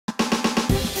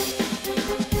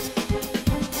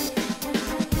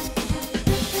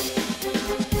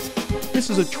This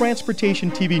is a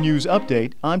Transportation TV News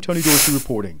update. I'm Tony Dorsey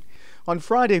reporting. On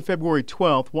Friday, February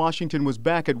 12th, Washington was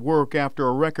back at work after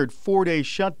a record 4-day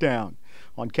shutdown.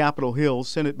 On Capitol Hill,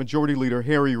 Senate Majority Leader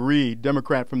Harry Reid,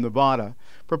 Democrat from Nevada,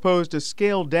 proposed a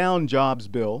scaled-down jobs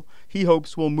bill he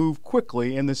hopes will move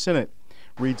quickly in the Senate.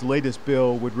 Reid's latest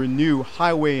bill would renew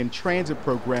highway and transit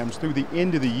programs through the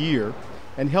end of the year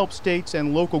and help states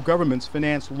and local governments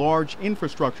finance large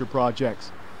infrastructure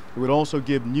projects. It would also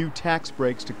give new tax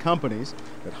breaks to companies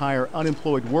that hire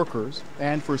unemployed workers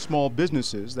and for small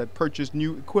businesses that purchase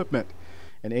new equipment.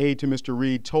 An aide to Mr.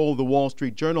 Reid told the Wall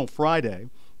Street Journal Friday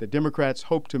that Democrats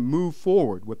hope to move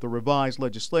forward with the revised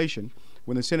legislation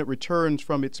when the Senate returns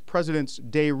from its President's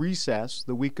Day recess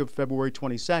the week of February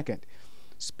 22nd.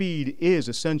 Speed is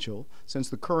essential since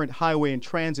the current highway and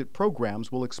transit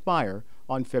programs will expire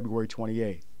on February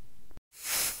 28th.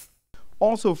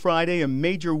 Also Friday, a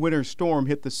major winter storm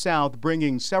hit the South,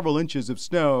 bringing several inches of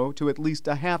snow to at least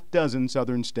a half dozen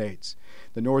southern states.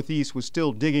 The Northeast was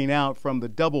still digging out from the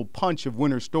double punch of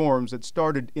winter storms that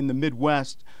started in the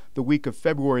Midwest the week of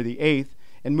February the 8th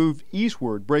and moved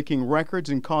eastward, breaking records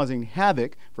and causing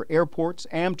havoc for airports,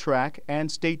 Amtrak,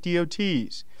 and state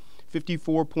DOTs.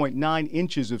 54.9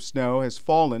 inches of snow has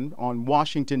fallen on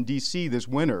Washington, D.C. this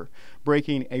winter,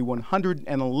 breaking a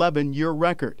 111-year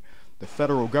record. The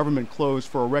federal government closed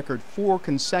for a record 4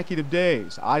 consecutive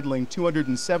days, idling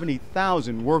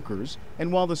 270,000 workers.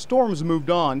 And while the storms moved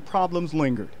on, problems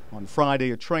lingered. On Friday,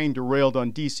 a train derailed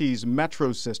on D.C.'s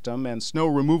metro system, and snow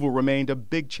removal remained a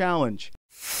big challenge.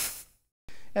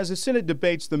 As the Senate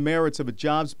debates the merits of a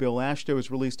jobs bill, AASHTO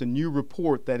has released a new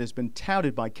report that has been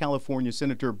touted by California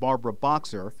Senator Barbara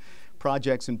Boxer.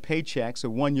 Projects and Paychecks, a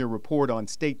one-year report on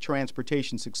state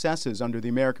transportation successes under the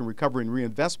American Recovery and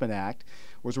Reinvestment Act,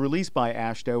 was released by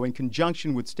AASHTO in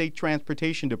conjunction with state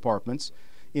transportation departments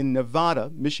in Nevada,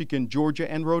 Michigan, Georgia,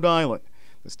 and Rhode Island.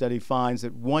 The study finds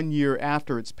that 1 year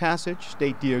after its passage,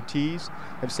 state DOTs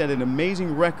have set an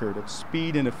amazing record of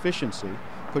speed and efficiency,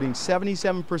 putting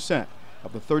 77%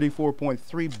 of the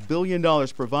 $34.3 billion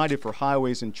provided for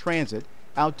highways and transit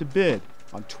out to bid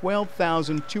on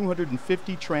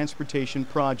 12,250 transportation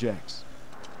projects.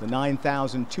 The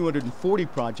 9,240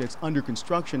 projects under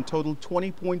construction totaled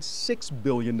 $20.6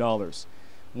 billion.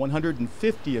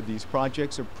 150 of these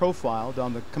projects are profiled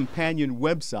on the companion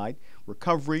website,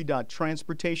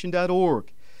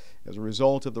 recovery.transportation.org. As a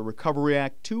result of the Recovery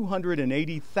Act,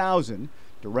 280,000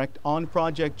 direct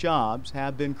on-project jobs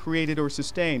have been created or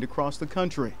sustained across the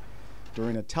country.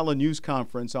 During a tele-news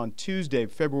conference on Tuesday,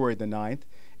 February the 9th,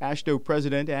 AASHTO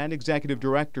President and Executive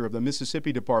Director of the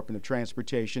Mississippi Department of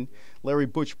Transportation, Larry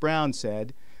Butch Brown,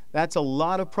 said, "That's a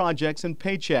lot of projects and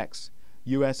paychecks.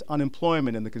 U.S.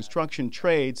 unemployment in the construction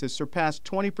trades has surpassed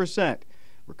 20%.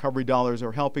 Recovery dollars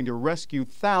are helping to rescue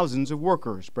thousands of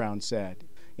workers," Brown said.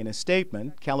 In a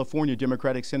statement, California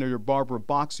Democratic Senator Barbara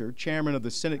Boxer, chairman of the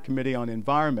Senate Committee on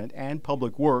Environment and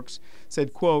Public Works,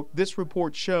 said, quote, "This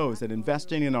report shows that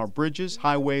investing in our bridges,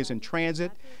 highways, and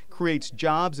transit creates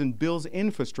jobs and builds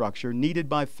infrastructure needed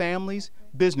by families,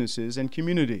 businesses, and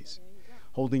communities."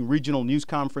 Holding regional news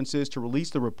conferences to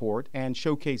release the report and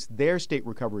showcase their state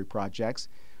recovery projects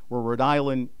were Rhode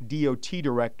Island DOT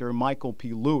Director Michael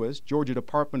P. Lewis, Georgia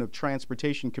Department of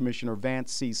Transportation Commissioner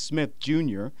Vance C. Smith,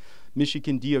 Jr.,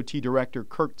 Michigan DOT Director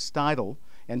Kurt Steidl,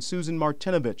 and Susan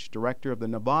Martinovich, Director of the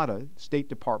Nevada State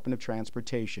Department of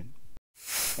Transportation.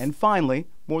 And finally,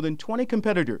 more than 20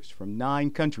 competitors from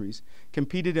 9 countries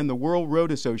competed in the World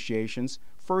Road Association's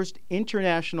first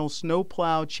International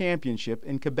Snowplow Championship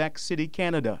in Quebec City,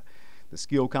 Canada. The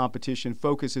skill competition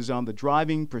focuses on the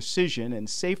driving precision and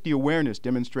safety awareness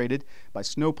demonstrated by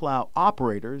snowplow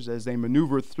operators as they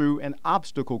maneuver through an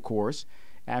obstacle course.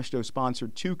 AASHTO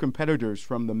sponsored 2 competitors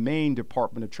from the Maine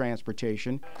Department of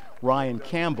Transportation, Ryan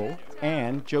Campbell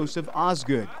and Joseph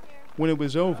Osgood. When it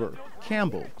was over,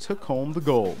 Campbell took home the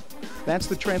gold. That's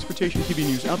the Transportation TV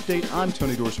News Update. I'm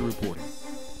Tony Dorsey reporting.